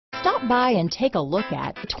Stop by and take a look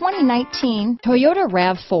at the 2019 Toyota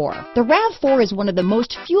RAV4. The RAV4 is one of the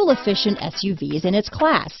most fuel-efficient SUVs in its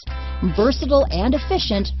class. Versatile and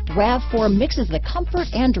efficient, RAV4 mixes the comfort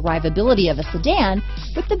and drivability of a sedan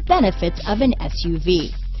with the benefits of an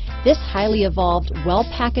SUV. This highly evolved,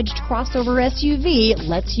 well-packaged crossover SUV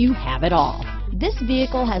lets you have it all. This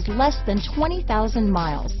vehicle has less than 20,000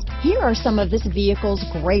 miles. Here are some of this vehicle's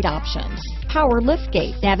great options: power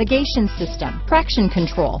liftgate, navigation system, traction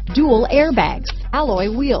control, dual airbags,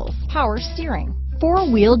 alloy wheels, power steering,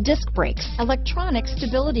 four-wheel disc brakes, electronic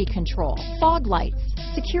stability control, fog lights,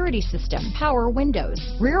 security system, power windows,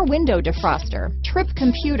 rear window defroster, trip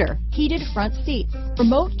computer, heated front seats,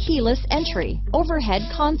 remote keyless entry, overhead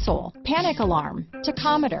console, panic alarm,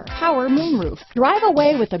 tachometer, power moonroof. Drive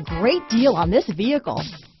away with a great deal on this vehicle.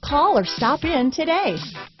 Call or stop in today.